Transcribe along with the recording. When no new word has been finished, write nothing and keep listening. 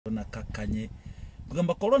na kakanye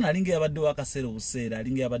kugamba corona alinga yabadde wakasera obuseera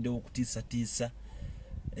alinga yabadde okutiisa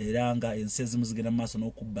era nga ensezi muzigenda maaso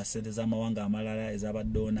n'okubba ssente z'amawanga amalala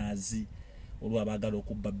ez'abadonaazi olwa baagala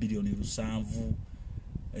okubba bilioni 7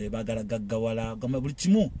 baagala gaggawala gamba buli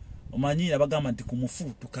kimu omanyi abagamba nti ku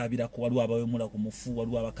mufu tukabira ku waliwo abawemula ku mufu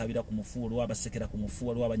waliwo abakabira ku mufu waliwo abasekera ku mufu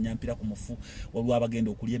waliwo abanyampira ku mufu waliwo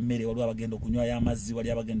abagenda okulya emmere waliwo abagenda okunywa y'amazzi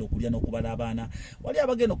waliwo abagenda okulya n'okubala abaana waliwo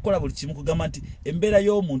abagenda okukola buli kimu kugamba nti embeera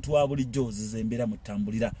y'omuntu wa bulijjo zize embeera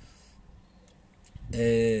mutambulira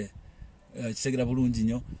kisegera bulungi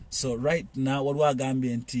nnyo. So right now waliwo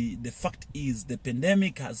agambye nti the fact is the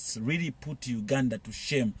pandemic has really put Uganda to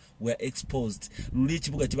shame. We are exposed. Luli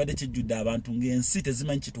ekibuga kibadde kijjudde abantu ng'ensi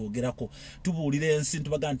tezimanyi kitwogerako tubuulira ensi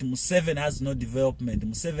tubaga nti Museveni has no development,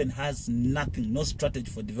 Museveni has nothing, no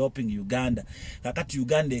strategy for developing Uganda. Kakati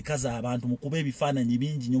Uganda ekaza abantu mukuba ebifaananyi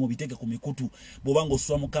bingi nnyo mubiteeke ku mikutu bw'obanga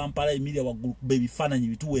osula mu Kampala emiria waggulu kuba ebifaananyi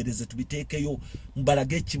bituweereze tubiteekeyo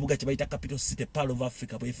mubalage ekibuga kye bayita capital city Pearl of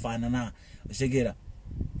Africa bwefaanana Shegera.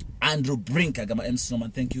 Andrew Brink agamba MC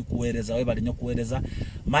Norman, thank you kuwereza webali nyo kuwereza.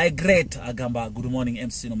 My great agamba good morning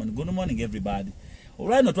MC Norman, good morning everybody.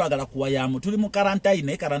 Olwali no twagala kuwayamu tuli mu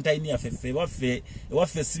quarantine ya fefe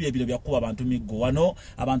waffe sibi ebiro bya kuba abantu miggo wano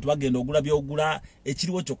abantu bagenda ogula byogula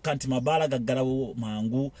ekiriwo kyokka nti mabaala gaggalawo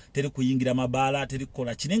mangu teri kuyingira mabaala teri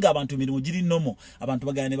kola kininga abantu mirimu giri nomo abantu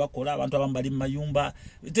bagana ne bakola abantu abambali mu mayumba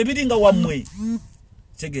tebiringa wamwe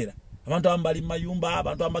Segera abantu ambali mayumba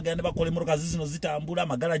abantu ambagane bakole motoka zino zitambula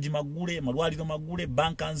magaraji magule malwaliro magule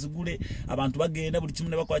bankanzi gule abantu bagenda buli kimu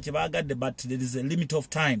ne bakola kye bagadde but there is a limit of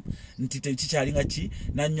time ntite kikyalinga ki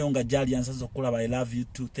nanyonga jali ansazo kulaba. I love you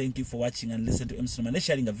too, thank you for watching and listen to MC Norman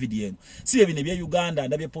sharing a video eno si ebine bya Uganda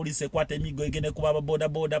ndabye police ekwata emigo egene kuba boda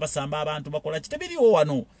boda basamba abantu bakola tebiriwo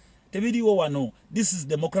wano. This is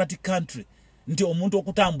democratic country nti omuntu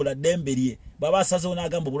okutambula dembelye baba asazewo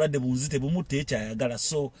n'agamba bulwadde bunzite bumutte ekyayagala.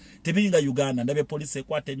 So tebiringa Uganda ndabye police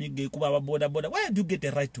ekwata emigo ekuba ababoda boda. Where do you get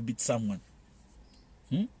a right to beat someone?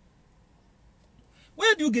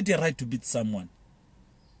 Where do you get a right to beat someone?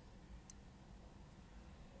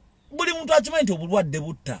 Buli muntu akimanyi nti obulwadde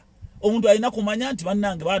butta omuntu alina kumanya nti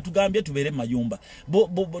bannange batugambye tubeere mayumba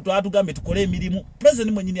twatugambye tukole emirimu.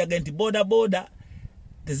 President mwenyini yagambye nti boda boda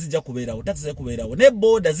tezija kubeerawo takize kubeerawo ne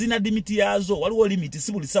boda zina limiti yazo waliwo limiti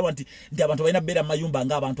sibuli sawa nti abantu balina beera mayumba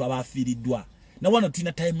nga abantu abafiiriddwa na wano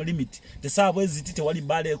tina time limit tesabwe zitite wali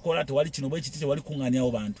bale ekola tewali kino bwe kitite wali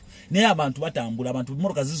kunganyawo bantu naye abantu batambula abantu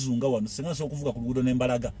moroka zizunga wano senga so kuvuga ku luguudo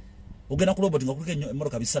n'embalaga ogenda ku robot nga kulike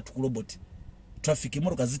moroka bisatu ku robot traffic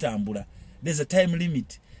moroka zitambula. There's a time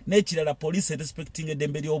limit n'ekirala police respecting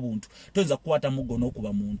edembe ly'obuntu toyinza kukwata mugo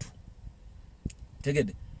n'okuba muntu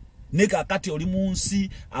tegede neka kati oli munsi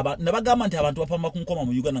nabagamba nti abantu bapamba ku nkoma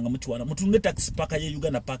mu Uganda nga mukiwana mutunge taxi park ye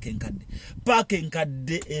Uganda park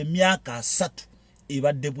enkadde emyaka 3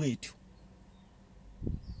 ebadde bwetyo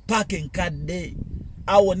park enkadde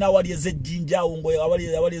awo na wali ezejjinja awo ngo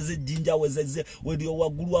wali ezejjinja wezeze wali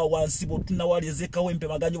wagulu awansi botuna wali ezekawempe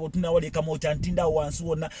maganjo botuna wali kamocha ntinda awansi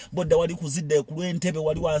wonna bodda wali kuzidde ku lwentebe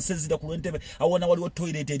wali wansezida ku lwentebe awona wali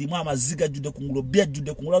toilet erimu amaziga judde kungulo bya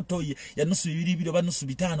judde kungulo toyi ya nusu 2 ba nusu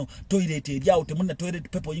 5 toilet eryawo temuna toilet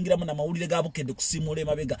paper yingiramu na mawulire gabukende kusimula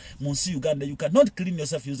emabega munsi Uganda you cannot clean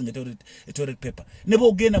yourself using a toilet paper nebo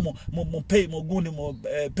ogenda mu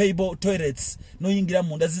payable toilets no yingira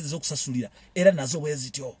mu ndazi zokusasulira era nazo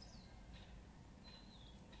zityo.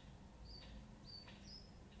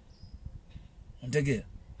 Ndege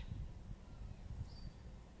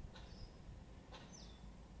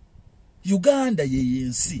Uganda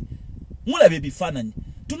yensi mulabe bifananyi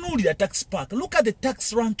tunulira tax park. Look at the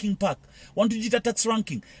tax ranking park. Want to jita tax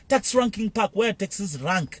ranking park where taxes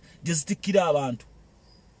rank jezitikira abantu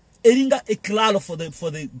eringa eklalo for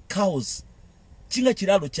the cows chinga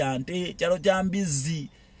kiralo kyante kyalo kyambizi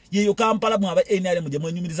yeyo Kampala mwaba NRM je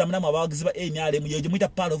mwenyumiriza mnamu abawagizi ba NRM yeyo muita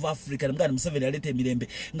Pearl of Africa mugana Museveni alete emirembe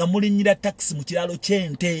nga mulinyira taxi mu kiralo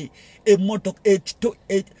kyente emoto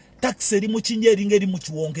taxi eri mu kinje eri mu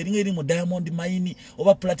kiwonke eri mu diamond mine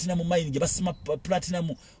oba platinum mine je basima platinum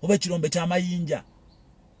oba kirombe kya mayinja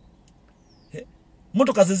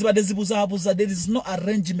motoka zibadde zibuzabuza. There is no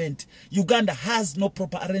arrangement. Uganda has no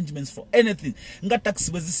proper arrangements for anything. Nga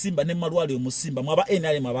taxi bezisimba ne malwaliro musimba mwaba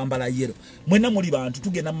NRM abambala yero mwena muli bantu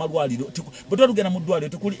tugenda malwaliro botwa tugenda mu ddwaliro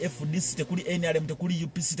tekuli FDC tekuli NRM tekuli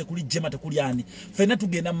UPC tekuli Jema tekuli ani fena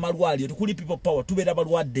tugenda malwaliro tekuli people power tubeera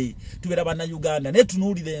balwadde tubeera bana Uganda ne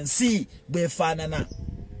tunulire ensi bwefaanana.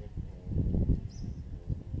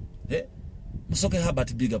 Musoke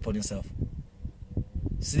Herbert, big up on yourself.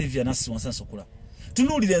 Sylvia nasi wansanso kula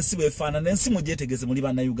tunulire ensi bwefaanana ensi mugyetegeze muli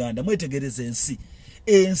bana Uganda mwetegereze ensi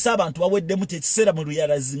ensa abantu baweddemu kyekiseera mu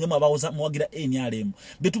realizing mu abawoza muwagira NRM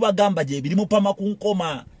betubagamba je birimu pama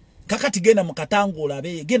kunkoma kakati genda mu Katanga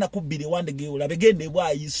olabe genda kubbire wandege olabe genda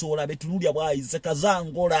Bwayiso olabe tunulya Bwayise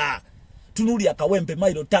Kazangola tunulya Kawempe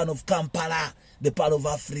Mile town of Kampala the Pearl of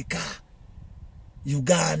Africa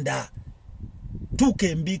Uganda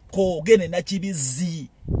tukembiko gene na Kibizi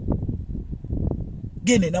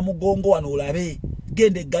gene na Mugongo wano olabe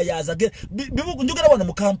gende Gayaza bibu njogera wano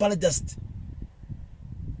mu Kampala just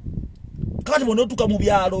kati bono tuka mu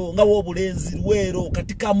byalo nga wobulenzi Luwero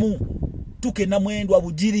katikamu tuke na Mwendwa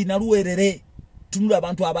Bugiri na Luwerere tunula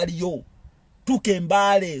abantu abaliyo tuke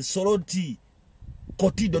Mbale Soroti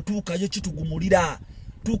Kotido tukayo kitugumulira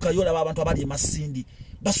tukayo laba abantu abali Masindi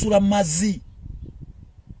basula mazi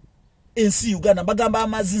ensi Uganda bagamba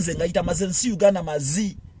amazi nze ngayita mazi ensi Uganda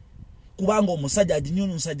mazi kubanga omusajja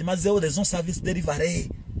ajinyunu musajja mazeo there's no service delivery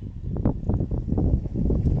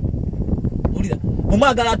ulira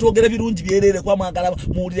mumagala atogera birungi byerere kwa magala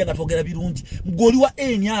muulire nga togera birungi mgoli wa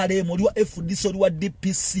NRM oli wa FDC oli wa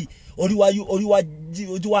DPC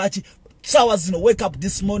oli wa sawa zino wake up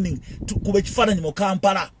this morning kube kifaananyi mu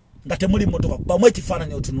Kampala nga temuli motoka bamwe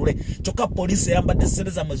ekifaananyi otunule kyokka police yambadde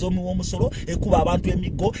sereza mwezi w'omusolo ekuba abantu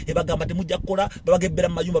emiggo ebagamba temujja kukola babagebera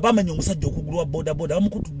mu mayumba bamenya omusajja okugulwa boda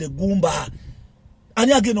bamukutudde gumba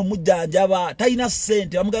ani agenda omujjanjaba talina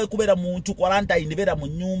ssente bamugaye kubeera muntu quarantine beera mu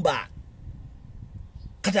nyumba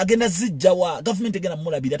kati agenda zijjawa government egenda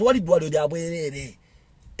mulabira tewali ddwaliro lya bwerere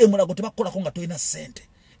emulago tebakolako nga tolina ssente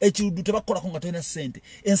ekirudu tebakolako nga tolina ssente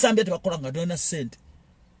ensambya tebakolako nga tolina ssente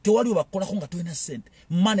tewali bakolako nga tolina ssente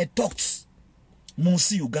money talks mu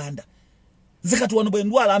nsi Uganda zikati wano bwe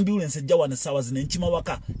ndwala ambulance ejja wano sawa zine nkima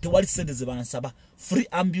waka tewali ssente ze bansaba free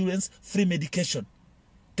ambulance free medication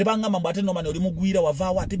tebangamba mbu ate nomani oli mugwira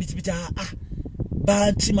wavaawo ate bikibica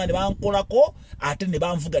bankima ne bankolako ate ne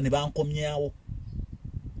banvuga ne bankomyawo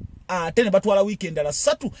ate ne batwala weekend ala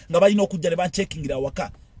 3 nga balina okujja ne bancheckingira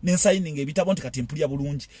waka ne signing ebitabo nti kati mpulya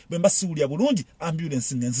bulungi bwe mbasiwulya bulungi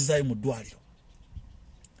ambulance ngenzizayo mu ddwaliro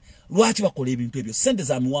lwaki bakola ebintu ebyo sente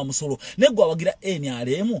za miwa musolo negwa wagira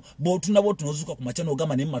NRM botunabo tunozuka ku machano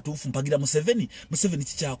ogamba ne matufu mpagira Museveni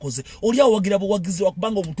kikyakoze oli awagira bo wagizi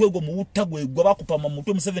wakubanga omutwe gwo mu utagwe gwa bakupama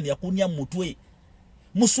mutwe Museveni yakunya mutwe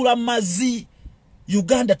musula mazi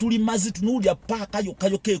Uganda tuli mazi tunulya paka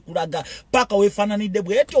yokayoke kulaga paka wefananidde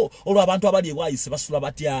bweto olwa abantu abali eWayise basula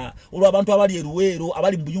batya olwa abantu abali eruwero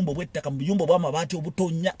abali mbuyumbo bwettaka mbuyumbo bwa mabati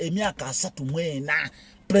obutonya emyaka 34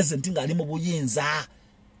 president nga ali mu buyinza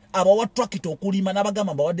abawa tractor okulima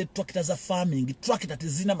nabagamba bawadde tractor za farming tractor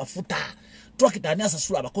tezina mafuta tractor ani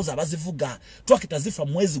asasula abakozi abazivuga tractor zifa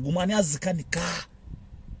mwezi gumani azikanika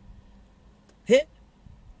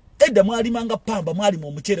edda mwali manga pamba mwali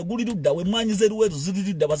mu muchere guli ludda we mwanyize Luweero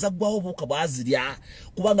zilidda bazagwaho buka bazirya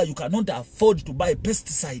kubanga you cannot afford to buy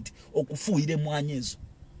pesticide okufuire mwanyezo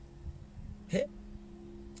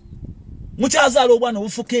mukyazalo obwana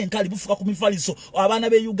obufuke enkali bufuka ku mifaliso abaana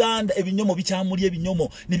be Uganda ebinyomo bikyamuli ebinyomo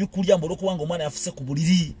nibikulya mbolo kubanga omwana yafuse ku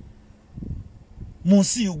buliri mu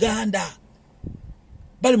nsi Uganda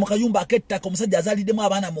bali mu kayumba akettaka omusajja azaliddemu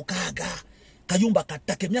abaana 6 kayumba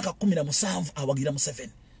kattaka emyaka 17 awagira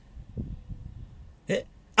Museveni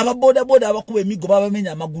ababoda abakuba emigo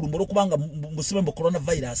babamenya amagulu mbolo kubanga musibe mbo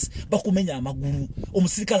coronavirus bakumenya amagulu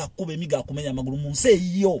omusirikala akuba emigo akumenya amagulu mu nsi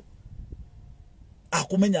eyo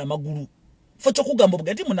akumenya amagulu focho kugamba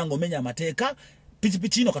bugati munango menya amateeka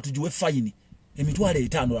pichipichi ino katujuwe fine emitwale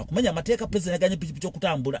 5 akumenya amateeka president aganye pichipichi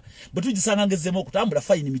okutambula bwetugisanga ngezemo okutambula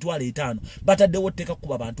fine emitwale 5 batadde woteka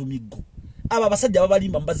kuba abantu miggo aba basajja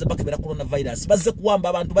babalimba mbaze bakebera coronavirus bazze kuwamba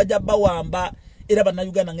abantu bajja bawamba era bana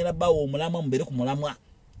Uganda ngena bawo omulamwa mbere ku mulamwa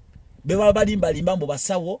beba balimba limba mbo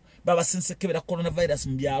basawo baba sinsekebera coronavirus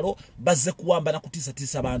mbyalo bazze kuwamba na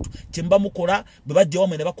kutisa abantu kyemba mukola bebajje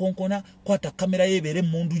wamwe ne bakonkona kwata kamera yebere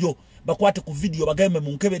mundu yo bakwate ku video bagayeme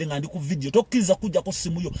munkebere ngandi ku video tokkiza kujja ko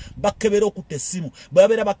simu yo bakebera okute simu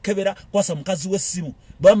babera bakebera kwasa mukazi we simu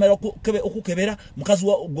bamera okukebera mukazi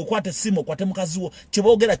wa gokwate simu kwate mukazi wo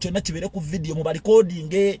kibogera kyonna kibere ku video mu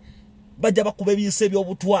recording bajja bakube bise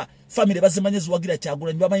byobutwa family bazimanyezi wagira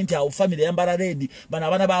kyagula nyo bamanyi nti awo family yambala red bana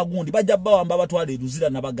abana bagundi bajja bawamba batwale ruzira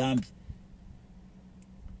nabagambi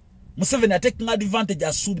Museveni taking advantage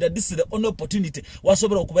asubira this is the only opportunity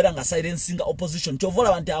wasobera okubera nga silencing opposition chovola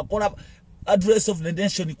abantu akola address of the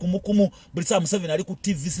nation kumukumu bulisa Museveni ali ku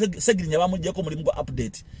TV segirinya bamujjeko muri ngo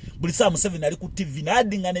update bulisa Museveni ali ku TV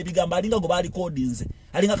nadinga nebigamba alinga go bali codinze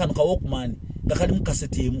alinga kanu ka Walkman nga kali mu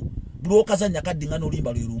cassette emu buli okazanya kadinga no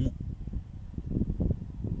limba lwerumu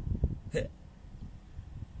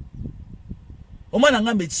omwana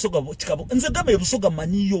ngambe ekisoga kikabo nze gambe ebusoga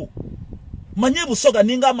manyiyo manye Busoga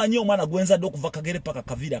ninga manye omwana gwenza do kuva Kagere paka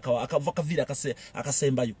Kavira akava Kavira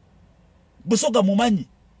akasembayo Busoga mumanyi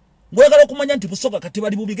ngoyagala okumanya nti Busoga kati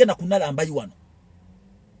bali bubigenda kunala ambayi wano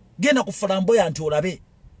genda ku Flamboya nti olabe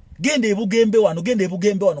genda ebugembe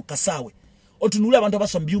wano Kasaawe otunule abantu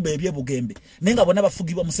abasoma byumba ebyebugembe nenga bona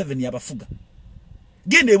bafugibwa mu 7 yabafuga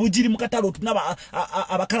gende ebujiri mukatalo otunaba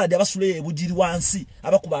abakalade abasule ebujiri wansi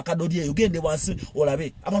abakuba akadodi eyo gende wansi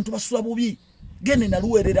olabe abantu basula bubi gende na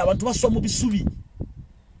luwerera abantu baswa mu bisubi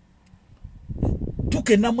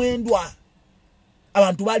tuke na mwendwa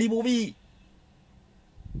abantu bali bubi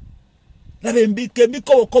labe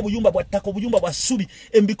mbiko ko buyumba bwa subi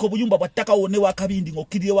embiko buyumba bwa ttaka wone wakabindi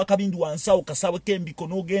ngokiriye wakabindi wansawo Kasaawe kembiko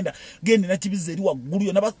no gende na kibize eri waggulu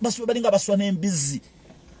yo nabaswa balinga baswa n'embizi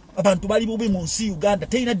abantu bali bubi mu nsi Uganda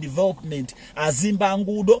teina development azimba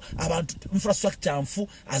ngudo abantu infrastructure nfu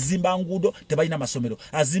azimba ngudo tebalina masomero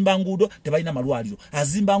azimba ngudo tebalina malwaliro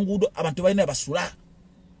azimba ngudo abantu balina basula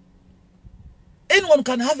anyone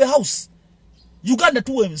can have a house Uganda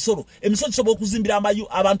tuwe emisoro sobo okuzimbira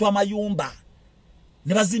abantu amayumba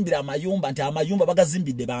ne bazimbira amayumba nti amayumba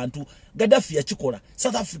bagazimbidde bantu Gaddafi yakikola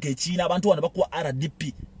South Africa ekiina abantu wana bakuwa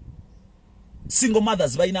RDP single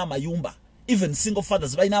mothers balina amayumba even single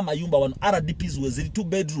fathers balina amayumba wano RDPs weziri 2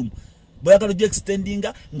 bedroom boyagala je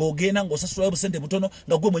extendinga ngogena ngosasula obusente butono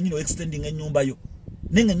nga gwe mwenyino extending enyumba yo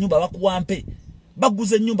ninga nyumba bakuwampe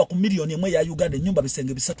baguze nyumba ku milioni emwe ya Uganda nyumba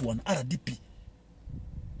bisenge bisatu wano RDP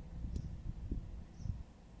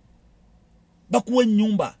bakuwe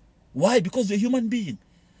nyumba. Why? Because you're a human being.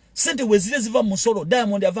 Sente wezire ziva musolo,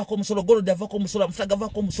 Diamond avako musolo, Gold avako musolo, Mfutaga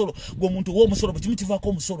avako musolo, gwo muntu wo musolo, buchimuti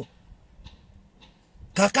vako musolo.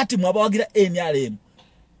 Kakati mwaba wagira NRM.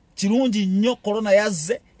 Kirungi nnyo corona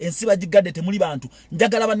yazze ensi bagigadde temuli bantu.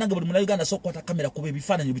 Njagala bannange buli muna Uganda soko kwata kamera kube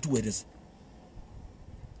bifananyi bituwereze.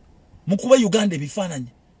 Mukube Uganda bifananyi.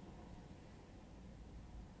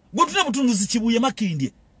 Gotuna butunduzi kibuye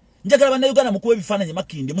Makindye. Njagala banna Uganda mukube bifananyi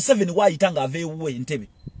Makindye. Museveni wayitanga avewe Entebbe.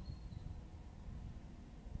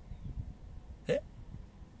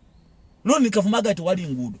 Loni kavumaga ati wali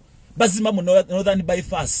ngudo. Bazimba mu northern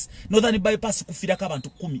bypass. Northern bypass kufirako abantu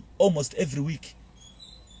 10 almost every week.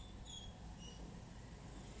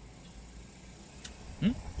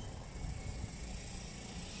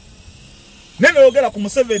 Nene ogera ku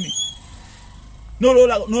Museveni.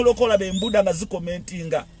 Nolokola bembuda nga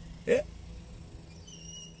zikomentinga.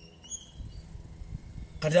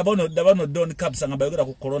 Kati dabano don kabisa nga bayogera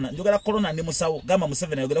ku corona. Njogera corona ndi musawo. Gama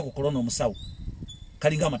Museveni ayogera ku corona omusawo.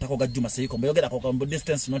 Kalinga matako ga Juma Seiko mbayogera ko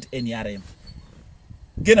distance not NRM.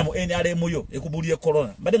 Gena mu NRM yo ekubuliye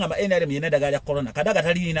corona. Mbade ngamba NRM yene daga ya corona. Kadaga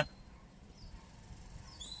talina.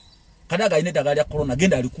 Kadaga ine daga ya corona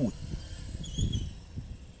genda alikuwe.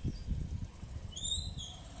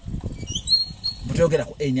 Mutayogera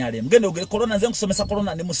ko NRM. Genda ogere corona nze nkusomesa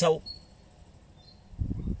corona ndi musawo.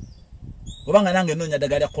 Obanga nange nonya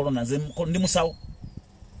daga ya corona nze ndi musawo.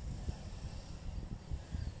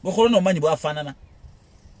 Bo corona omanyi bwafanana.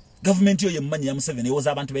 Government yo yemanyi ya Museveni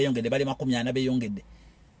ewoza abantu beyongedde bali 40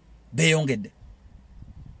 beyongedde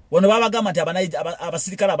wano baba gama nti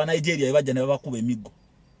abasirikale aba Nigeria ebajja ne babakuba emigo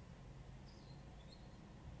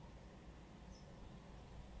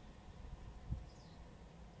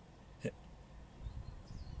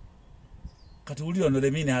kati uli ono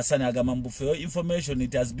Lemine Hassan agamba mbufe information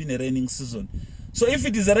it has been a raining season. So if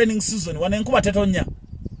it is a raining season wana enkuba tetonya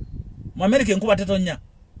mu America enkuba tetonya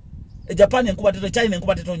Japan enkuba tetonya, China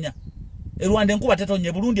enkuba tetonya, Rwanda enkuba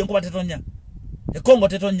tetonya, Burundi enkuba tetonya, Congo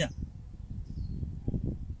tetonya.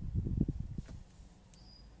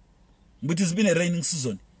 But it's been a raining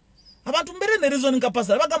season. Abantu mbere ne reason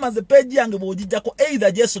nkapasa bagama ze page yange bojijako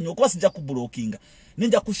either Jason yokuba sija ku blockinga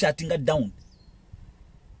ninja ku shuttinga down.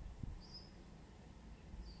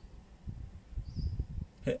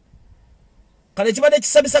 Kale kibade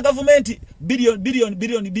kisabisa government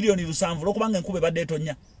billion lusanvu lokubanga enkube badde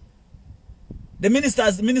etonya. The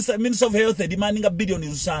minister of health demanding a billion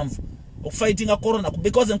lusanvu of fighting a corona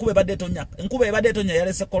because enkube badde etonya. Enkube badde etonya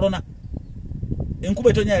yalese corona. Enkube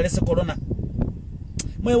etonya yalese corona.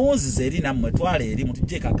 Mwe wunzize eri namwe twale eri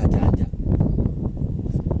mutujeka akajanja.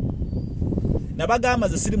 Nabagamba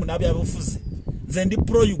ze sirimu nabya bufuzi. Nze ndi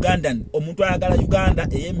pro Ugandan omuntu ayagala Uganda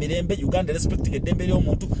eyemirembe Uganda respecting eddembe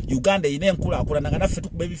ly'omuntu Uganda ine enkula akulana naffe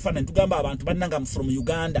tukube bifana ntugamba abantu bannanga from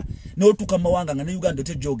Uganda no tukamawanga nga ne Uganda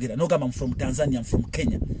tejogera no gamba from Tanzania from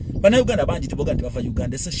Kenya bana Uganda banji tiboga nti bava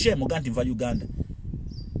Uganda it's a shame oganti mva Uganda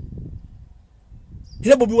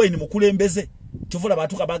ira Bobi Wine mukulembeze tovula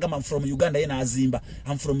batuka bagamba from Uganda yena azimba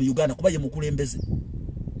I'm from Uganda kuba ye mukulembeze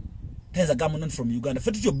tenza gamu non from Uganda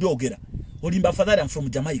fetu kyo byogera olimba fadhali I'm from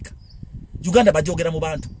Jamaica Uganda bajogera mu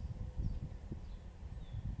bantu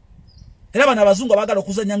era bana abazungu abagala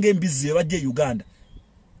okuzanya ng'embizi bajje Uganda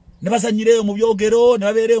ne bazanyireyo mu byogero ne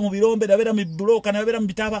babeereyo mu birombe ne babeera mu buloka ne babeera mu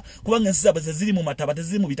bitaba kubanga ensi zaabwe ziri mu mataba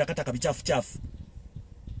teziri mu bitakataka bichafu chafu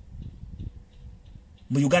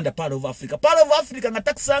mu Uganda part of Africa nga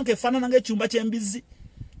taxi anke fanana ng'ekyumba ky'embizi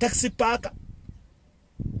taxi park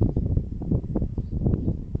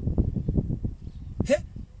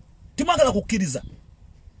timwagala kukkiriza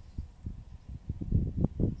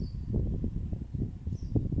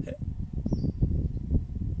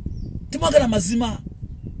timwagala mazima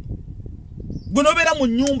gwe nobeera mu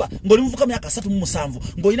nyumba ng'oli muvuka myaka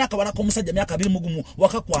 37 ng'olina akabala k'omusajja myaka 21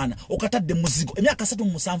 wakakwana okatadde muzigo emyaka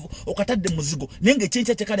 37 okatadde muzigo naye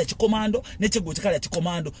ng'ekyenkya kyekali kikomando n'ekyeggo kyekali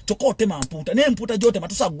kikomando kyokka otema mpuuta naye empuuta gy'otema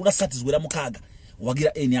tosagula sati ziwera mukaaga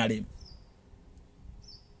wagira NRM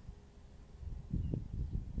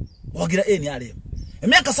wagira NRM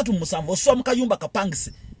emyaka 37 oswa mu kayumba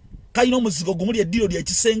kapangise kayina omuzigo gumuli eddiro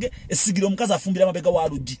ly'ekisenge esigira omukazi afumbira amabega wa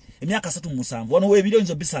luggi emyaka 37 wano weebiri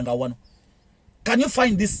oyinza obisanga wano. Can you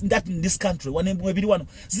find that in this country? Webiri wano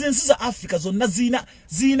zinsi za Africa zonna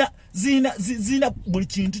zina buli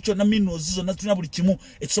kintu kyonna minerals zonna tulina buli kimu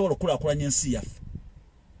ekisobola okulakulanya ensi yaffe.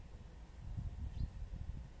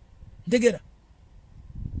 Ndegera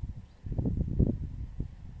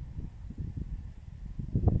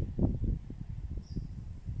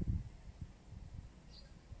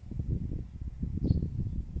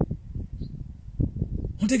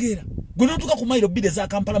ntegera gwe ntuka ku mailo bide za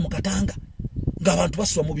Kampala mu Katanga ng'abantu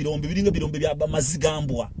baswa mu birombe biringa birombe bya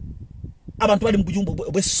mazigambwa abantu bali mu buyumba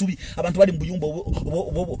bw'essubi abantu bali mu buyumba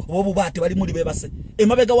obubate bali muri bebase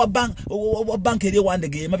emabega wa bank eri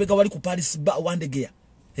wandege emabega wali ku Paris wandege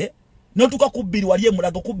notuka ku bbiri wali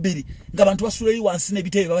emulago ku bbiri ng'abantu basula eri wansi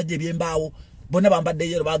n'ebitebe babajje ebyembaawo bonna bambadde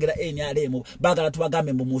yero baagera NRM baagala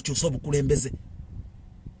tubagambe mu mukyuso obukulembeze.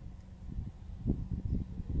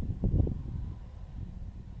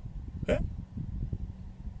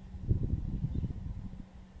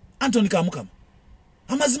 Anthony Kamukama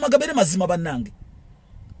amazima gabere mazima bannange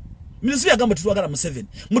Ministry yagamba tutwagala mu 7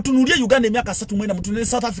 mutunulie Uganda emyaka 3 mwena mutunule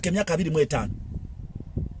South Africa emyaka 25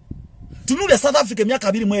 tunule South Africa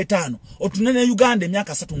emyaka 25 otunene Uganda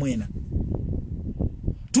emyaka 3 mwena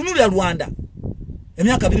tunule Rwanda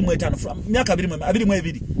emyaka 25 from emyaka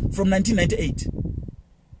 22 from 1998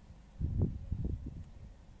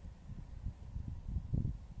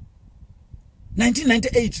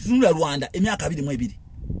 tunule Rwanda emyaka 22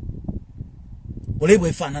 olebwe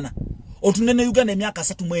efanana otunene Uganda emyaka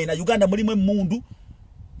 3 mwena Uganda mulimu emundu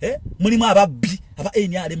mulimu ababbi aba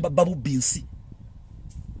NRM babu binsi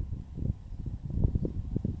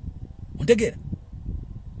ontegera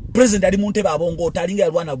president ali muntebe abongota alinga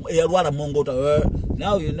yalwana mongota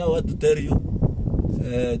now you know what to tell you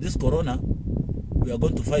this corona we are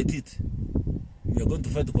going to fight it we are going to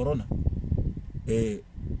fight the corona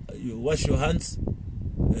you wash your hands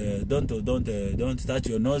don't touch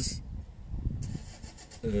your nose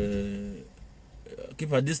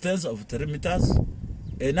keep a distance of 3 meters.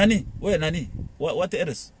 Nani? Where Nani? What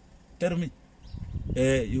else? Tell me.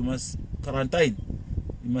 You must quarantine.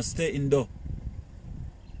 You must stay indoor.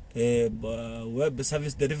 Web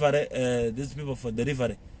service delivery. These people for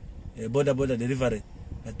delivery, border delivery.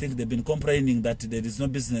 I think they've been complaining that there is no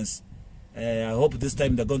business. I hope this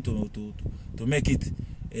time they're going to make it.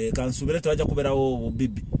 Kansubire tuaja kubera wo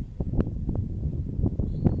bibi.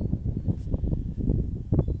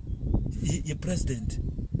 Ye president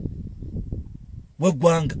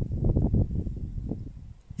wegwanga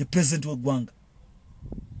ye president wegwanga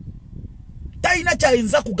taina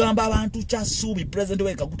chainza kugamba abantu cha subi president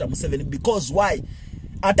we Kaguta Museveni because why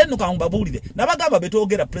atenu kambabulire nabagamba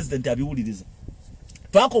betogera president abiwuliriza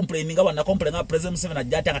twa complaining abana complaining president Museveni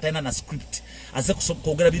ajata ngataina na script aze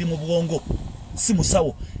kusokogera biri mu bwongo si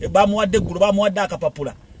musawo bamuwadde gulu bamuwadde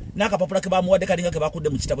akapapula nakapapula ke bamuwadde kalinga ke bakudde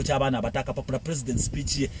mu kitabo ky'abaana abataka papula president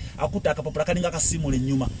speech ye akuta akapapula kalinga kasimule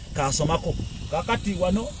nyuma kasomako kakati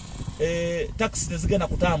wano taxi nezigenda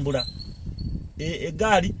kutambula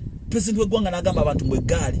egali president wegwanga nagamba abantu mbwe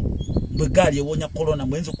gali ewonya corona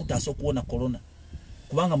mwenzo kutaso kuona corona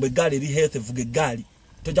kubanga mbwe gali eri health vuge gali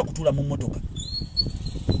tojja kutula mu motoka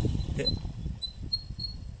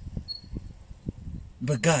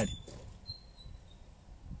mbwe gali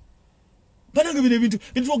banange bine bintu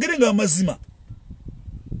ogerenga amazima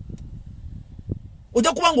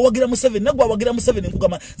oja kubanga wagira mu 7 nagwa wagira mu 7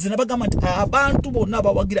 nkugama zinabagamba nti abantu bonna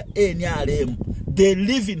bawagira NRM they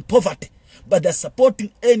live in poverty but they're supporting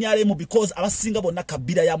NRM because abasinga bonna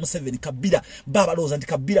kabira ya mu 7 kabira baba loza nti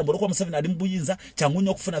kabira mbolo kwa mu 7 ali mbuyinza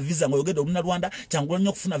cyangunyo okufuna visa ngo yogede oluna Rwanda cyangunyo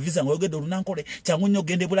okufuna visa ngo yogede olunankole cyangunyo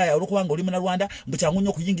gende bulaya olukubanga oli mu Rwanda mbu cyangunyo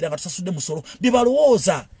okuyingira nga tusasudde musoro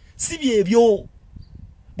bibalowooza si byebyo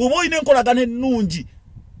bobo ine nkolagane nungi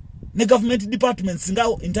ne government departments nga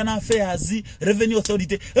internal affairs revenue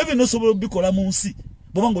authority even no sobola bikola mu nsi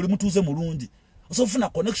boba ngoli mutuze mulungi osofuna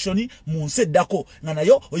connection mu nsi eddako nga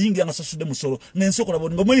nayo oyingira nga sasude musolo n'ensokola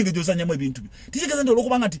bo ngo muyingira jozanyamu ebintu byo tikigeza ndo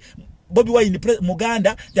lokubanga nti Bobi Wine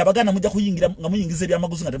Muganda yabagana mujja kuyingira nga muyingize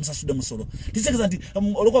byamaguzi nga temusasude musolo tikigeza nti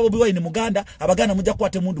olokwa Bobi Wine Muganda abagana mujja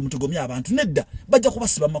kwate mundu mutugomya abantu nedda bajja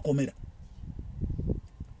kubasiba makomera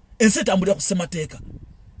ensi tambulira kusemateeka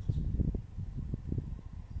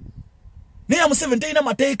Neya mu 17 ina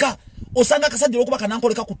mateeka osanga kasajja lokuba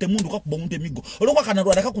kanankoleka kutemundu kakuba omuntu emigo olokwa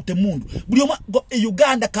kanalwala kakutemundu buli oma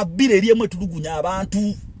Uganda kabira eriyemu etulugunya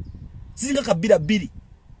abantu zinga kabira biri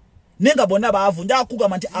nenga bonna baavu nja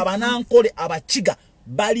kugamba nti abanankole abachiga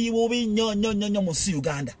bali bubi nnyo mu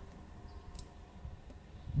Uganda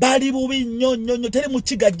bali bubi nnyo teri mu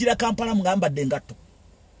chiga gira Kampala mugambadde ngatto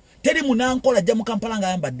teri munankola ajja mu Kampala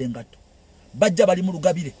ngambadde ngatto bajja bali mu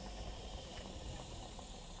Lugabire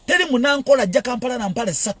teri munankola ajja Kampala na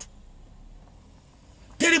mpale 3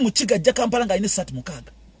 teri muchiga ajja Kampala nga ine 36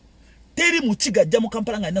 teri muchiga ajja mu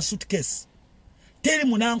Kampala nga ine suitcase teri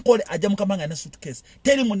munankola ajja mu Kampala nga ine suitcase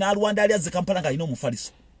teri munalwanda ali azze Kampala nga ine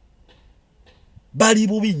omufaliso bali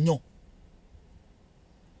bubi nnyo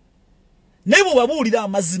nebo babulira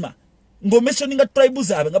amazima ngo mentioning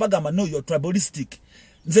tribes abe nga bagamba no you're tribalistic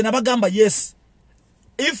nze nabagamba yes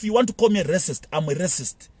if you want to call me a racist I'm a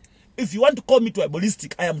racist. If you want to call me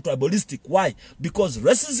tribalistic, I am tribalistic. Why? Because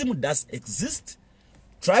racism does exist.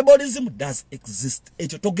 Tribalism does exist.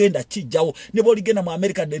 Echo togenda chijawo. Nebo ligenda mu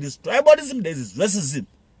America there is tribalism, there is racism.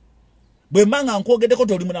 Bwe manga nkwogedeko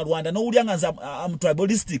toli mu Rwanda no ulyanga nza I'm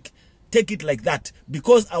tribalistic. Take it like that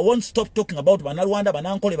because I won't stop talking about Rwanda,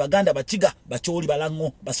 banankole, baganda, bachiga, bacholi,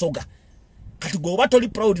 balango, basoga. Kati go batoli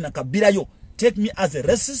proud na kabira yo. Take me as a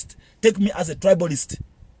racist, take me as a tribalist.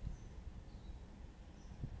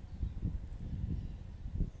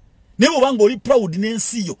 Nebo bango oli proud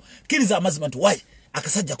n'ensi yo kiriza amazima nti why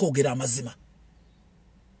akasajja koogera amazima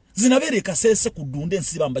zinabere kasese kudunde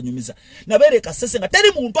ensi bambanyumiza nabere kasese nga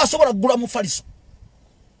teri muntu asobola kugula mu faliso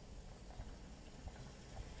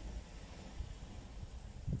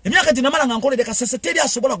emyaka jinamala nga nkolere kasese teri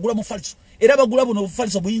asobola kugula mu faliso era bagula buno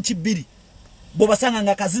faliso buyinchi 2 bo basanga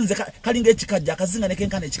nga kazinze kalinga ekikajja akazinga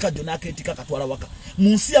nekenkana ekikajjo naketika katwala waka mu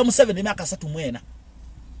nsi ya mu 7 emyaka 3 mwena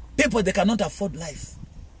people they cannot afford life.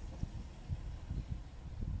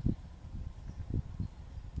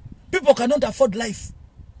 People cannot afford life.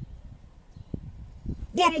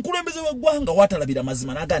 Go mukulembeze wegwanga watalabira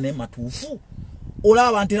mazima nagane matufu. Ola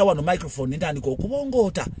abantera wano microphone ntandika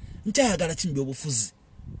okubongota. Nkyayagala kimbi obufuzi.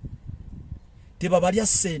 Teba balya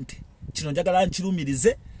sente. Kino njagala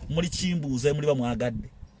nkirumirize muri kimbuuze muri bamwagadde.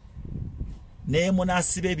 Ne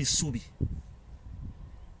munasibe ebisubi.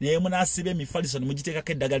 Ne munasibe emifaliso ne mugiteeka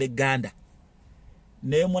keddagala egganda.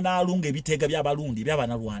 Ne munalunga ebiteega by'abalundi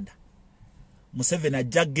by'abana Rwanda. Museveni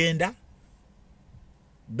ajja genda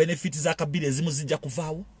benefit za kabila ezimu zijja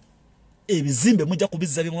kuvaawo ebizimbe mujja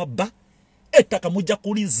kubizza bimwabba ettaka mujja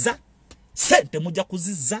kuliza sente mujja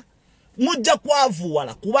kuziza mujja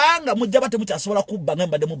kwavuwala kubanga mujja bate mukyasobola kubba nga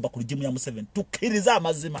mbadde mubba ku lugimu ya Museveni tukiriza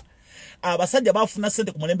amazima abasajja bafuna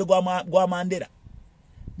sente ku mulembe gwa Mandela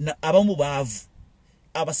na abamu baavu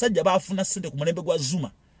abasajja bafuna sente ku mulembe gwa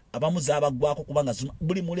Zuma abamu zaabagwako kubanga Zuma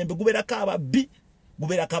buli mulembe gubeerako ababbi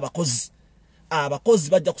gubeerako abakozi abakozi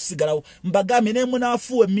bajja kusigalawo mbagame ne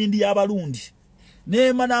munafuwe mindi y'abalundi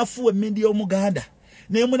ne manafuwe mindi y'Omuganda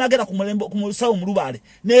ne munagera ku mulembe ku musawo mu Lubale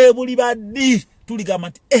ne buli baddi tuligamba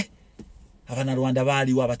nti abana Rwanda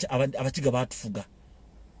baaliwo abakiga batufuga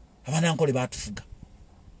abanankole batufuga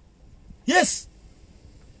yes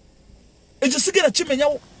ekyo sigera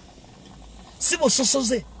kimenyawo sibo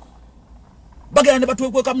sosoze bagala ne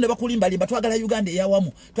batwekweka mu ne bakulimba limba twagala Uganda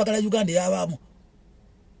eyawamu twagala Uganda eyawamu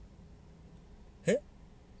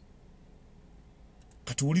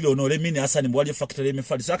katuulira ono lemini Hassan mbwali factory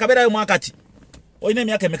emifaliso akabera yo mwaka ki oyine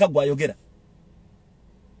emyaka emeka gwayogera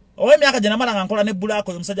owe emyaka jana mala nga nkola ne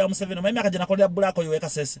bulako yo musajja wa Museveni owe emyaka jana kolera bulako yo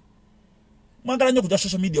ekasese mwagala nnyo kujja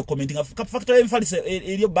social media commenting factory emifaliso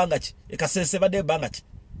eriyo bangaki ekasese bade bangaki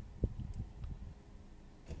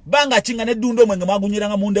bangaki nga ne dundo omwenge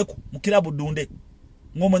mwagunyiranga mundeku mu kilabu dunde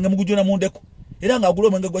ng'omwenge mugujuna mundeku era nga agula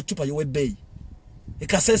omwenge gw'eccupa yo webbeeyi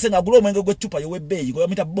ekasese nga agula omwenge gw'eccupa yo webbeeyi gwe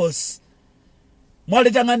bamuyita boss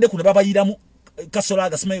mwaleta ngande kuna baba yiramu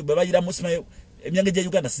kasolaga simayo baba yiramu simayo emyange je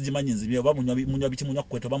Uganda sijimanyi nzibyo bamunywa bichi munywa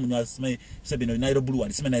kweto bamunywa simayo sebino Nairobi Blue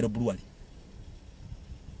wali simayo Nairobi Blue wali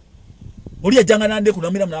oli ajanga nande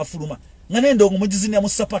kuna mira mnafuluma ngane ndongo mujizini ya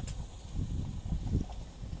musapatu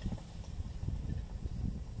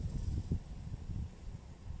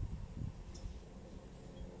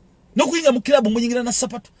mu club munyingira na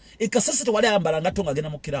sapato ekasese to wali ambala ngato ngagena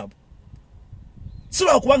mu club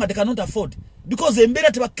sura kubanga they cannot afford because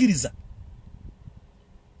embera tebakiriza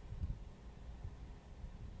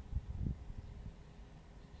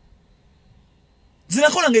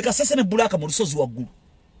zinakola ngekasese ne bulaka mu lusozi waggulu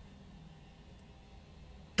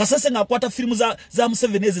kasese ngakwata filmu za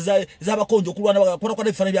Museveni za bakonjo kulwana bakora kwa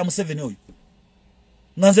ifana bya Museveni oyo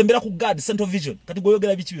nganze mbera ku guard Central Vision kati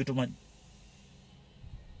goyogera bichi byo tomanyi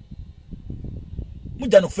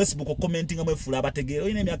mujano ku Facebook commenting amefula abategero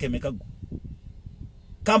ine myaka emekago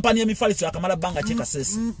kampani ya mifaliso akamala banga cheka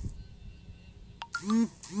sese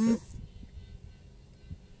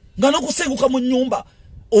ngano kusenguka mu nyumba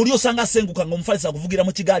Olio sanga asenguka ngomufalisa kuvugira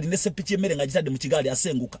mu kigali ne sepichi emere ngajitade mu kigali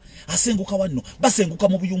asenguka wanno basenguka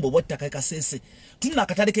mu buyumbo bwattaka ekasese tunna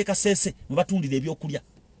akatale ke kasese mubatundire ebyokulya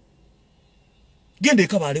gende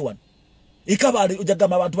ekabale wano ekabale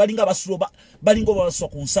ojagama abantu balinga basulo balinga baswa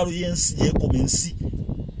ku nsalo yensi yekomensi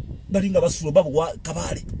balinga basulo babwa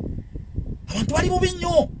kabale abantu bali bubi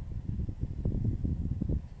nnyo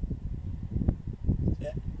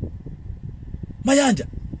mayanja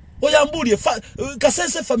oyambulie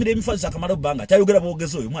kasese family emifalisa akamala banga tayogera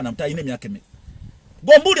bogezo oyo mwana mtayine myaka eme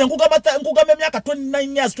gombulie nkugamba myaka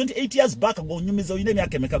 29 years 28 years back go nyumiza oyine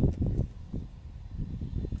myaka emeka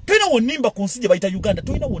toina wonimba kunsije baita Uganda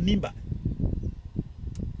toina wonimba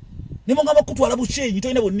nimonga bakutwala bushenyi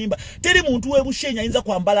toina wonimba teri muntu we bushenyi ayinza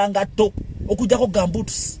kwambala ngato okujako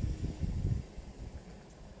gambutus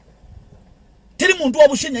teri muntu wa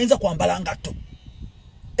bushenyi ayinza kwambala ngato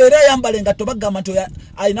era yambale ngato bagamba nto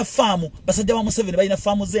alina faamu basajja ba Museveni balina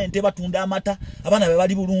faamu zente batunda amata abana be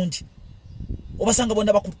bali bulungi obasanga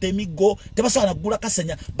bonda bakutte emigo tebasana gula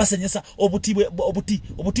kasenya basenyesa obuti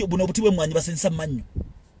bwe mwanyi basenyesa mannyo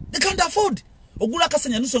they can't afford ogula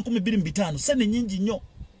kasenya nusu 1225 sene nyingi nnyo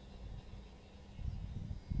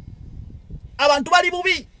abantu bali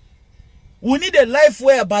bubi we need a life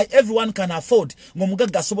whereby everyone can afford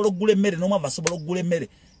ngomugaga asobola okugula emmere n'omwava asobola okugula emmere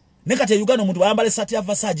nekati Uganda omuntu bayambale sati ya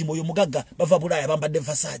Versace moyo mugaga bava bulaya bambadde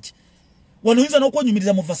Versace wano yinza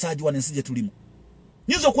n'okwonyumiriza mu Versace wano ensi gye tulimu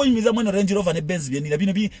yinza okwonyumiriza mweno Range Rover ne Benz byenira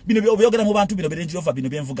bino byogera mu bantu bino Range Rover bino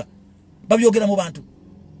byenvuga babyogera mu bantu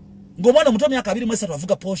ng'omwana muto myaka 23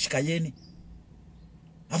 avuga Porsche Cayenne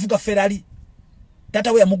avuga Ferrari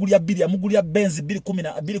tata we yamugulya Benz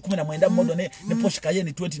 2019 model ne Porsche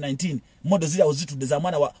Cayenne 2019 model zile ozitude za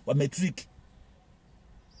mwana wa metric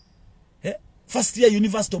first year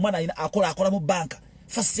university omwana akola mu banka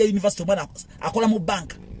first year university omwana akola mu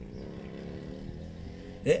banka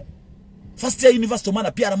first year university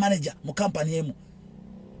omwana PR manager mu company emu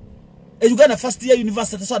Uganda first year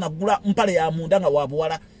university tasana gula mpale ya munda nga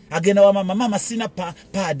wabuwala agenda wa mama sina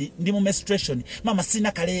padi ndi mu menstruation mama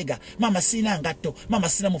sina kalega mama sina ngato mama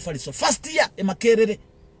sina mufaliso first year emakerere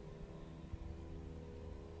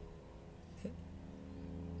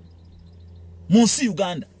munsi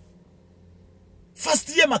Uganda first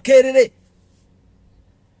year makerere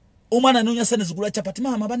omwana nonya sane zigula chapati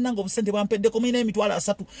mama bannanga obusente bwampedeko mina emitwala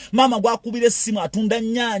 3 mama gwakubira essimu atunda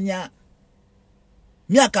nyanya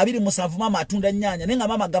myaka 27 mama atunda nyanya nenga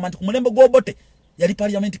mama gamba nti kumulembe gobote yali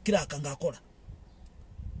parliament kiraka ngakola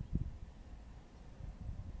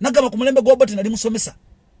nagamba kumulembe gobote nali musomesa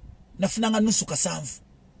nafunanga nusu kasanvu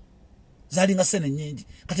zalinga sene nyingi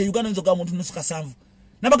kati Uganda nzo ga muntu nusu kasanvu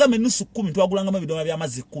nabagame nusu 10 twagulanga mabidoma bya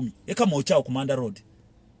mazi 10 ekama ochao Commander Road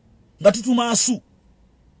ngatutuma asu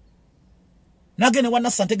nagene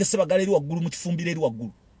wana santege sebagali waggulu mu kifumbire eri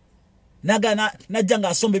waggulu nagana najanga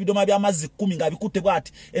asombe bidoma bya mazi 10 ngabikutte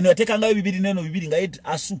bwati eno yatekanga 2 nga 8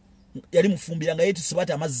 asu yali mufumbira nga 8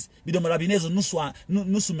 sibata amazi bidoma labinezo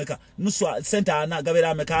nusu meka nusu center ana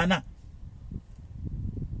gabera mekana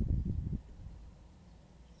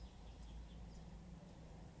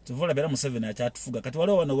tuvola bera Museveni achatufuga kati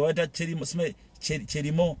wale wano wata cherimo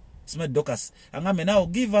sme Docas angame now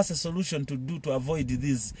give us a solution to avoid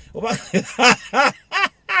this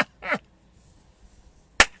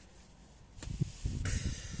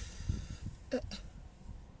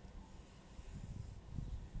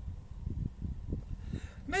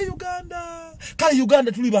na Uganda kale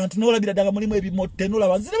Uganda tuli bantu nolabira daga mulimu ebimote nola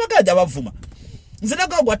banzire bagaja bavuma nzina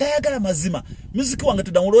gagwa tayagala mazima music wange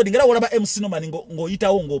to download ngala wala ba MC no mani ngo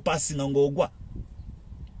yitawo ngo passing ngo ogwa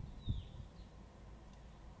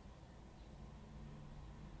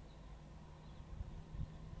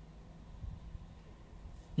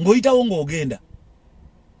ngo yitawo ngo ogenda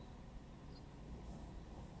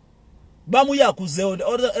bamu yakuzeo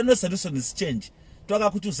no solution is change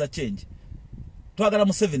twaka kutusa change twagala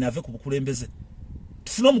Museveni ave ku bukulembeze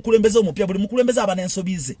tufuna omukulembeze omupya buli mukulembeze abana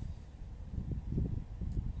ensobize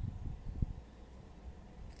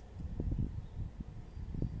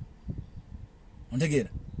ontegera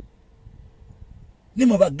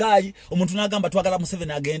nimwe bagayi omuntu nagamba twagala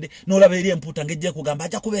Museveni agende nolaba eri empuuta ngejje kugamba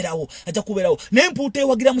aja kubeerawo ne empuuta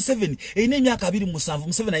ewagira Museveni erina emyaka 27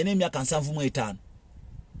 Museveni alina emyaka 75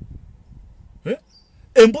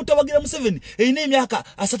 empuuta ewagira Museveni erina emyaka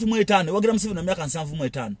 35 ewagira Museveni na myaka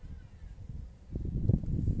 75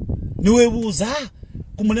 niwebuuza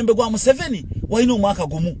ku mulembe gwa Museveni walina omwaka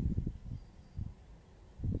gumu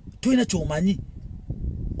tulina kyomanyi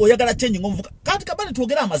oyagala change ngomuvuka kati kabane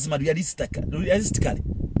tuogera amazima realistically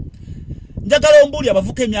njagala ombuli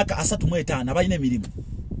abavuka emyaka 35 abalina emirimu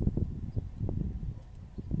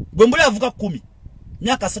gwe avuga 10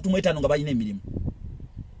 myaka 35 nga balina emirimu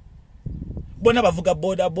bona bavuga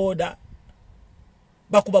boda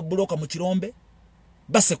bakuba buloka mu kirombe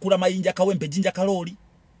basekula mayinja kawempe jinja kaloli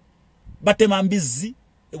batema mbizi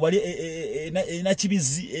wali na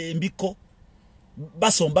kibizi embiko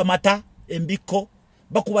basomba mata embiko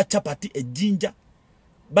bakuba chapati ejinja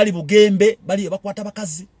bali bugembe bali bakwata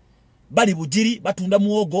bakazi bali bujiri batunda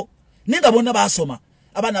muogo ninga bonna basoma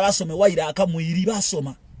abana basome waira akamwiri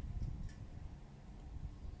basoma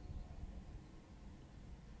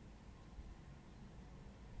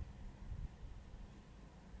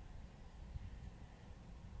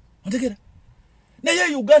ontegera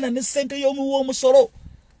naye Uganda ne sente y'omuwo musoro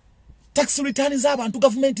tax return z'abantu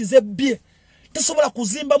government zebbye tesobola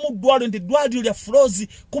kuzimba mu ddwaliro nti ddwaliro lya Flozi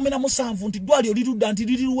 17 nti ddwaliro lirudda nti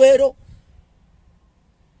liri Luweero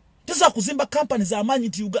tesobola kuzimba company z'amanyi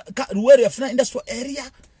nti Luweero yafuna industrial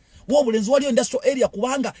area wobulenzi waliyo industrial area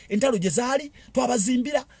kubanga entalo gye zaali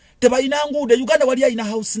twabazimbira tebalina nguude Uganda wali ayina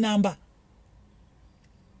house number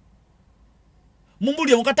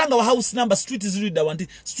mumbuli mukatanga wa house number street zirida wanti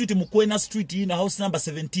street Mukwena street ina house number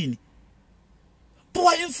 17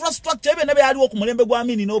 poor infrastructure ebe nabe aliwo ku mulembe gwa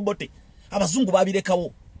Amini n'Obote abazungu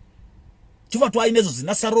babirekawo kiva twalina ezo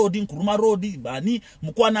zinasa road Nkuruma road bani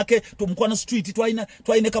Mukwanake to Mukwana street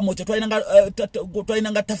twalina Kamocha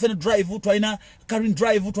twalina nga Tafena drive twalina Karin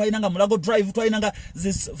drive twalina nga Mulago drive twalina nga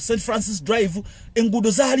St Francis drive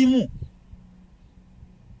engudo zalimu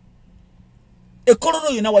ekoloro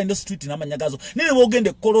yina wa street namanyagazo nini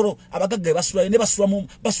bogende koloro abagagge basula ne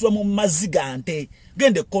basula mu mazigante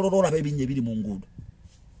gende koloro labe binye biri mu ngudo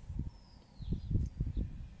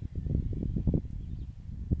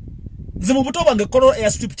zimu butoba nge koloro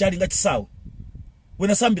airstrip chalinga kisawe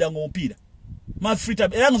wena sambira ngo mpira ma free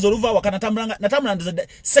time era nzoluva wakana natambula ndaza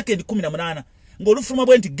second 18 ngolufuma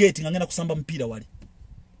bwenti gate ngangena kusamba mpira wali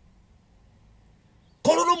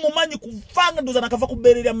koloro mumanyi kufanga ndoza nakava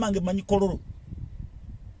kuberera mange manyi koloro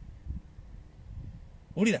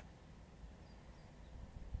ulira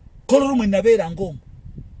koloro mwe nabera ngom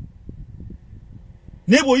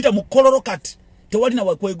nebo yita mu koloro kati tewali na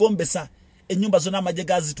wakwegombesa enyumba zona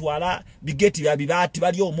amajegazi twala bigeti bya bibati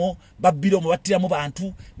bali omo babiro mu batira mu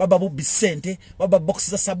bantu baba bubbi sente baba box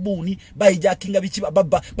za sabuni bayija kinga bichi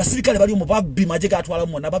baba basirikale bali omo babbi majega atwala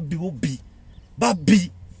mu na babbi bubbi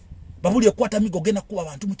babbi babuli ekwata migo gena kuba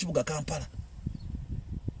abantu mu kibuga Kampala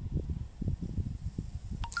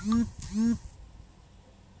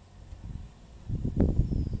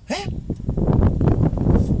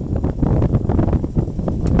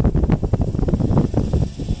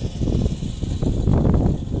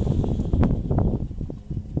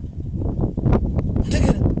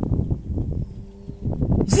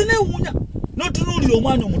zinewunya notunulira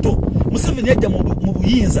omwana omuto Museveni yajja mu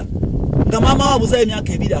buyinza nga mama wa buzaye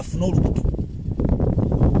emyaka 2 afuna olubuto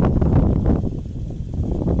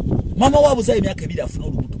mama wa buzaye emyaka 2 afuna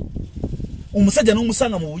olubuto omusajja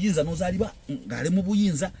n'omusanga mu buyinza nozaliba ngale mu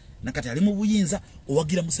buyinza nakati ali mu buyinza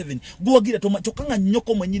owagira Museveni guwagira kyokanga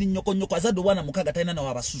nyoko mwenyiri nyoko azadde bwana mukaga talina na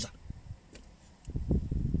wabasuza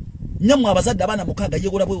nyamu abazadde abana mukaga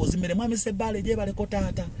yegola bwe ozimere mwami Sebale je baleko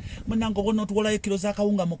taata munango bono tuwola ekilo za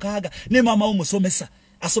kawunga mukaga ne mama omusomesa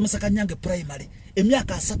asomesa Kanyange primary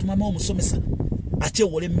emyaka 3 mama omusomesa ache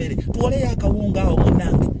wole mmere tuwole ya kawunga awo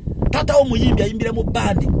munange tata omuyimbi ayimbira mu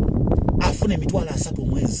bandi afune mitwala 3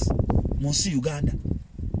 omwezi munsi Uganda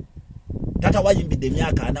tata wayimbide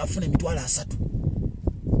emyaka anafune mitwala 3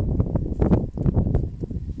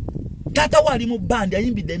 tata wali mu bandi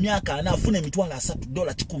ayimbide emyaka anafune mitwala 3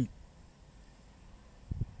 dola 10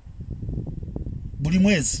 buli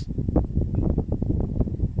mwezi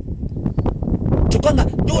chokanga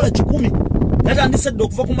dola 10 tata andisedde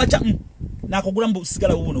okuva ku macha nakogula mbu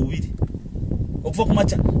sigala buno bubiri okuva ku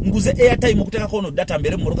macha nguze airtime okuteka kono data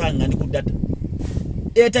mbere mu ruka ngandi ku data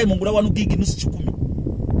airtime ngula 1 gig nusu 10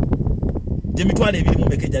 je mitwala 2 mu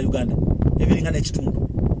mekeja Uganda ebiri ngane kitundu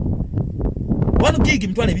 1 gig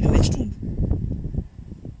mitwala 2 ne kitundu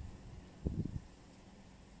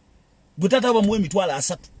butata ba muwe mitwala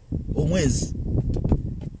 3 omwezi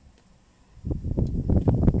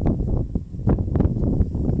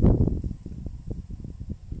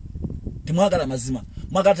temwagala mazima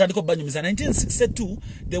mwagala tandiko banyumiza 1962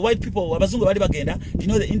 the white people abazungu bali bagenda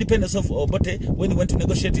the independence of Obote when they went to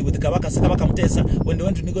negotiate with Kabaka Mutesa when they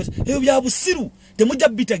went to negotiate ebyo bya busiru temujja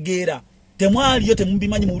bitageera temwaliyo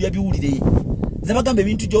temumbimanyi mu biwulire ze bagamba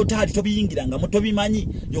ebintu gyotali tobiyingiranga mutobimanyi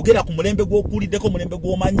yogera ku mulembe gw'okuliddeko mulembe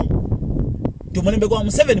gw'omanyi mulembe gwa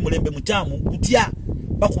Museveni mulembe mukyamu kutya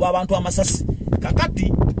bakuba abantu amasasi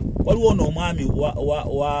kakati waliwo ono omwami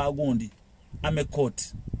wa gundi ame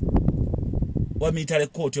court wa military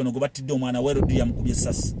court ono gobatidde omwana wa Herod yamukubye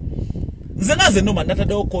essasi nze naze no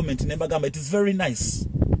manataddewo comment ne mbagamba it is very nice.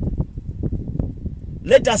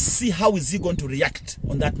 Let us see how is he going to react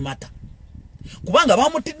on that matter. Kubanga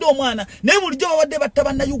bamutidde omwana naye bulijjo babadde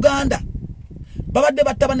batabana Uganda. Babadde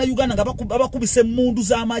batabana Uganda nga babakubise mundu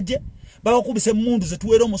z'amagye, babakubise mundu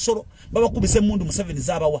zetuwera omusolo, babakubise mundu Museveni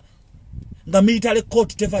z'abawa. Nga military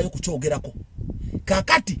court tevaayo kukyogerako.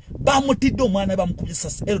 Kakati bamutidde omwana bamukubye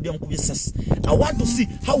essasi, Herod yamukubye essasi. I want to see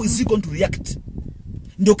how is he going to react.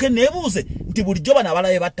 Ndoke nebuuze nti bulijjo bana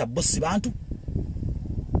abalabe batta bossi bantu.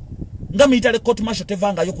 Nga military court martial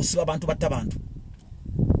tevangayo kusiba bantu batta bantu.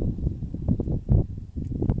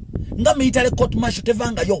 Nga military court martial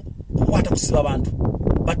tevangayo kukwata kusiba bantu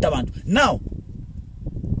batta bantu. Now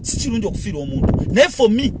si kirungi okufiira omuntu. Naye for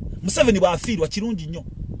me Museveni bw'afiirwa kirungi nnyo.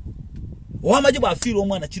 Ow'amagye bw'afiirwa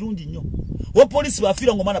omwana kirungi nnyo. Owa poliisi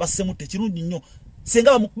bw'afiirwa ng'omwana basemutte kirungi nnyo.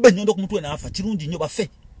 Senga bamukubba ennyondo ku mutwe n'afa kirungi nnyo bafe.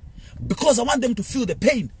 Because I want them to feel the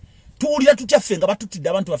pain. Tuwulira tutya ffe nga batutidde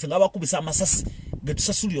abantu baffe nga bakubisa amasasi ge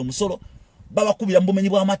tusasulira omusolo babakubira mu bumenyi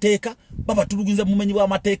bw'amateeka babatulugunza mu bumenyi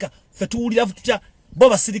bw'amateeka ffe tuwulira tutya bo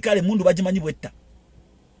basirikale mundu bagimanyi bwetta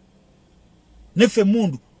neffe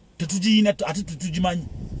mundu tetugiyina ate tutugimanyi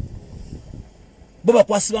bo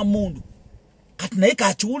bakwasiba mundu kati naye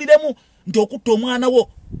kakiwuliremu nti okutta omwana wo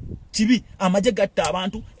kibi amagye gatta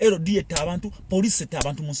abantu Herod yetta abantu police etta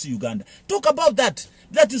abantu mu Uganda. Talk about that.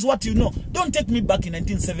 That is what you know. Don't take me back in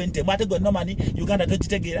 1970 mwate go no money Uganda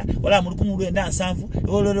tokitegeera wala mu 1970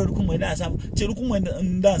 ololo 1970 kye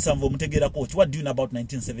 1970 omutegeera coach. What do you know about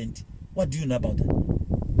 1970? What do you know about that?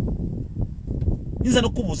 Nza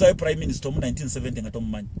nokubuuza prime minister mu 1970 nga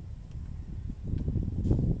tomumanyi.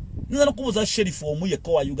 Nza nokubuuza sheriff omuye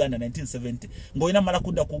ko wa Uganda 1970 ngoina mala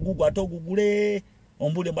kudda ku Google atogugule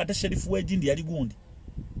ombule mbata sheriff wejindi yali gundi.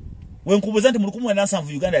 Wenkubuuza nti mu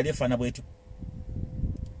 1970 Uganda yali efana bwetyo.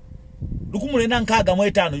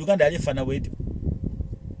 1965 Uganda yali efana bwetyo.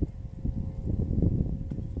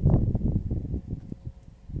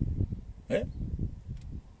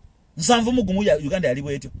 Nsanvu mugumu ya Uganda yali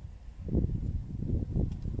bwetyo.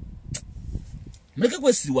 Mleke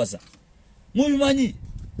kwesiwaza. Mubimanyi.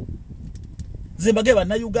 Zembage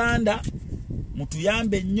bana Uganda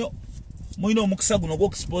mutuyambe nnyo. Muino omukisa guno go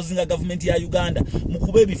exposing government ya Uganda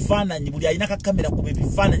mukube ebifaananyi buli ayina ka kamera kube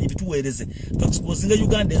ebifaananyi bituweereze to exposing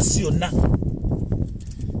Uganda ensi yonna.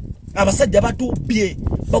 Abasajja batubye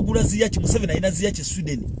bagula ziyaki Museveni ayina ziyaki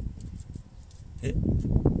Sweden.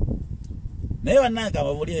 Naye wananga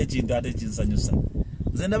babuli ekintu ate kinsanyusa.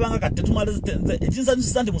 Nze ndabanga kati tumale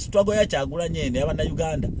ekinsanyusa nti musitwago ya Kyagula nyene abana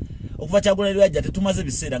Uganda okuva Kyagula lyo yajja tetumaze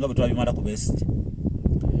biseera nga bwe twabimala ku Besigye.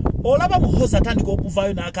 Olaba Muhoozi atandika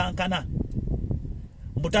okuvaayo n'akankana.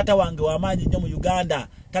 Mutata wange w'amaanyi nnyo mu Uganda,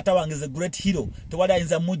 tata wange is a great hero, tewali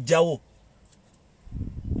ayinza mujjawo,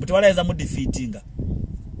 tewali ayinza mudefeatinga.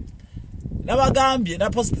 Nabagambye na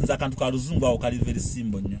postinza akantu ka luzungu awo kali very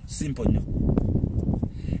simple nnyo.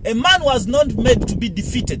 A man was not made to be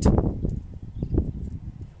defeated,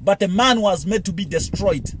 but a man was made to be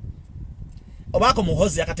destroyed. Obako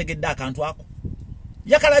Muhoozi yakategedde akantu ako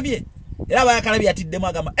yakalabye era bayakalabye atiddemu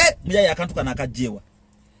agamba muyaye akantu kana akajjeewa.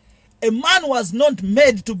 A man was not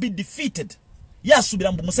made to be defeated.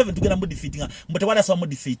 Yasubira mbu Museveni tugenda mu defeatinga mutewali asawa mu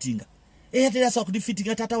defeatinga. Atera asawa ku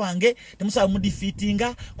defeatinga tata wange temusawa mu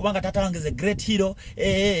defeatinga kubanga tata wange is a great hero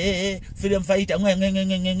freedom fighter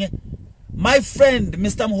ngenge. My friend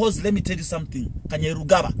Mr. Muhoozi, let me tell you something.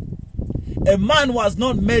 Kanyerugaba. A man was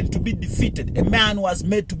not made to be defeated. A man was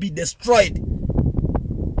made to be destroyed.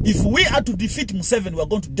 If we are to defeat Museveni, we are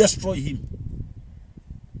going to destroy him.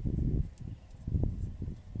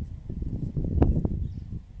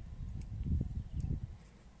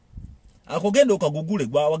 Akogenda okagugule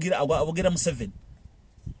gwa wagira Museveni.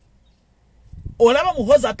 Olaba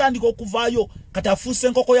Muhoozi atandika okuvaayo katafuuse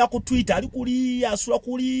enkoko ya ku Twitter ali kuli asula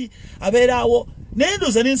kuli abeerawo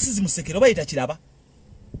nendoza n'ensizi musekero bayita kiraba.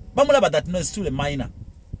 Bamulaba that no is still a minor.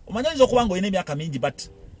 Omanyanyiza okuba ng'olina emyaka mingi but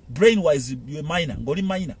brain wise you a minor, ng'oli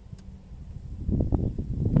minor.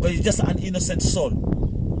 But you're just an innocent soul.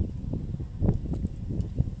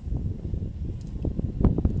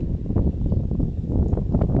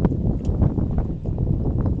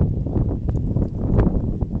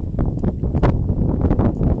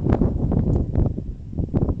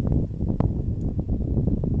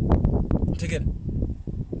 Otegera.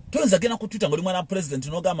 Toyinza gena ku Twitter ngoli mwana president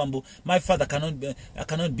n'ogamba mbu my father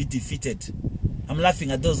cannot be defeated. I'm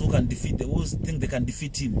laughing at those who think they can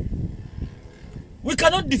defeat him. We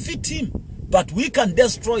cannot defeat him, but we can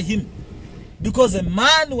destroy him. Because a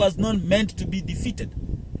man was not meant to be defeated.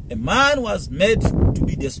 A man was made to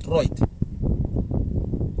be destroyed.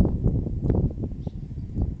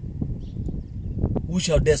 We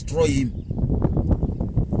shall destroy him.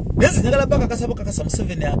 Nezi nyagala baka kasabo kakasa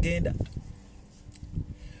Museveni agenda.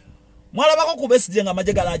 Mwala bako kubesi jenga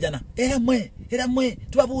majegala ajana. Era mwe,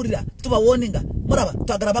 tubaburira, tubawoninga. Muraba,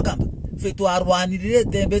 twagala bagamba. Fe twarwanirire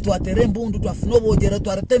dembe twatere mbundu twafuna obojero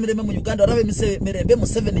twaratemireme mu Uganda orabe mirembe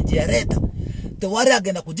Museveni gyareta. Tewari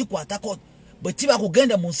agenda kujikwatako. Bwe kiba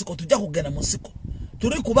kugenda mu nsiko tujja kugenda mu nsiko.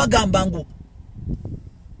 Turi kubagamba ngu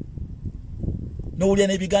n'olya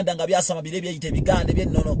n'ebiganda nga byasama bire byayite ebiganda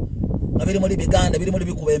by'ennono nga biri muri biganda biri muri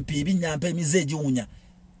bikuba empi binyampa emize egiwunya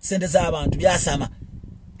sente z'abantu byasama.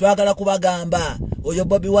 Twagala kubagamba oyo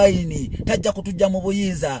Bobi Wine tajja kutujja mu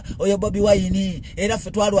buyinza, oyo Bobi Wine era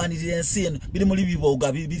ffe twalwanirira ensi eno biri muri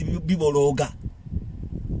bibologa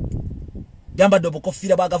byambadde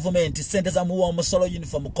obukofira bwa gavumenti, sente za muwa omusolo,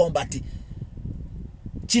 uniform combat.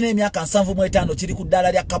 Kino emyaka 75 kiri ku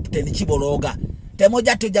ddala lya captain kibologa.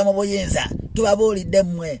 Temojja tujja mu buyinza, tubabuulidde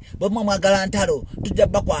mmwe bwe mwagala ntalo tujja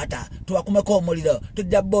bakwata tubakumeko omuliro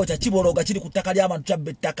tujja bocha. Kibologa kiri ku ttaka ly'abantu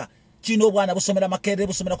kyabba ettaka. Kino obwana busomera makerere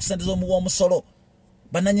busomera ku sente z'omuwa omusolo,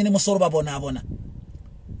 bananyini musolo babona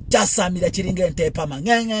kyasamira kiringa entepama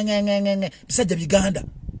bisajja biganda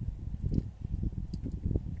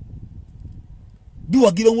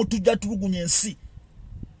biwagira omutujja tulugunya ensi.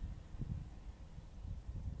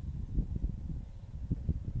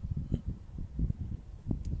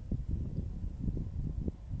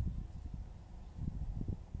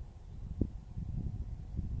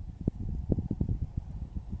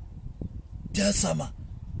 Jasama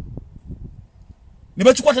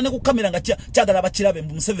nibachikwata ne ku kamera nga kyagala bakirabe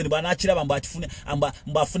mbu Museveni bwana akiraba mbu akifune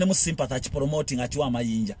mbafune mu sympathy akipromoting akiwa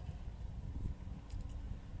amayinja.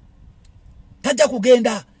 Tajja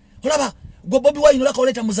kugenda olaba gwe Bobi Wine olaka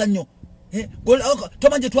oleta muzannyo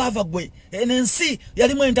tomanje twava gwe n'ensi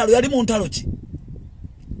yalimu entalo yali mu ntalo ki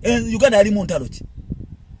Uganda yali mu ntalo ki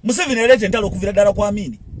Museveni yaleta entalo okuvira ddala kwa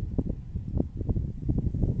Amini.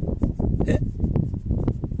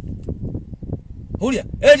 Hulia,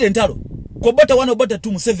 ete entalo. Kobota 1 obota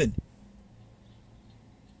 2 Museveni.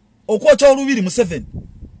 Okwocha olubiri Museveni.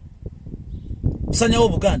 Kusanya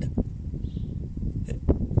Buganda.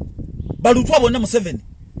 Balutwa bonna Museveni.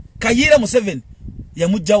 Kayira Museveni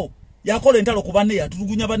yamujjawo. Yakola entalo ku banne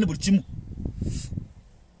yatulugunya banne buli kimu.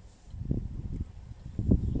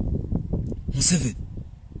 Museveni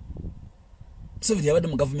yabadde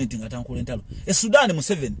mu government nga tankola entalo. Sudan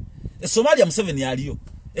Museveni. Somalia Museveni yaliyo.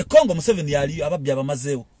 Congo Museveni yaliyo ababbi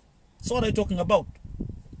abamazeewo. So what are you talking about?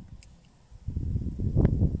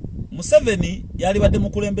 Museveni yali badde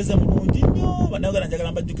mukulembeze mulungi nnyo banagala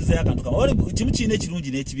njagala mbajjukize akantu kamu. Wali kimu kiine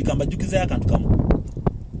ekirungi n'ekibika mbajjukize akantu kamu.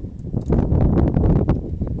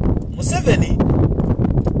 Museveni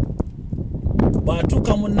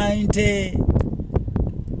bwatuuka mu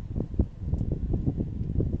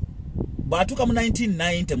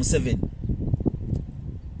 1990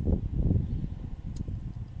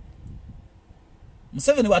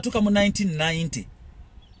 Museveni bwatuuka mu 1990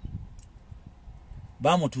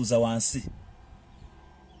 bamutuuza wansi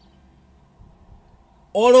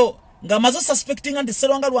olwo nga mazo suspecting nti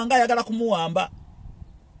Sserwanga Lwanga ayagala kumuwamba.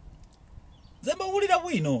 Zemba wulira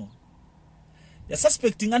bwino ya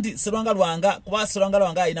suspecting nti Sserwanga Lwanga kuba Sserwanga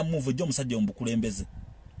Lwanga ayina move jo musajja ombukulembeze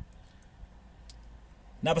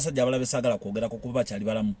n'abasajja abalabe sagala kwogera ko kuba bakyali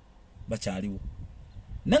balamu bakyaliwo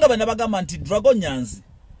nanga bana bagamba nti Dragon Nyanzi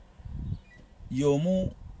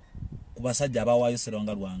yomu kubasajja abawaayo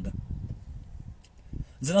Sserwanga Lwanga.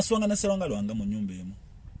 Nze naswanga na Sserwanga Lwanga mu nyumba emu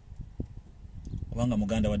kubanga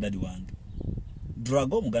muganda wa dadi wange,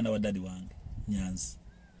 Drago muganda wa dadi wange Nyanzi,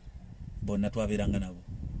 bonna twabeeranga nabo.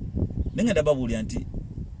 Nengenda babuulya nti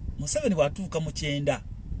Museveni bwatuuka mu 9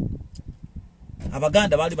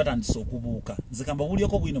 Abaganda baali batandise okubuuka. Nze kamba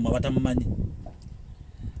buulyeko bwino mabatamumanyi.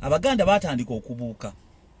 Abaganda batandika okubuuka.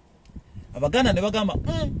 Abaganda ne bagamba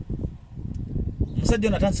Musajja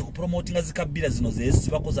natandise ku promoting zikabira zino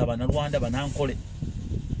zesi bakoza abana Rwanda banankole.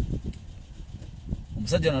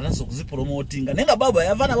 Musajja natandise kuzipromoting nenga baba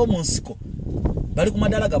yava nabo mu nsiko bali ku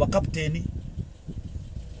madala ga ba captain.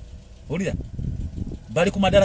 Olira bali ku madala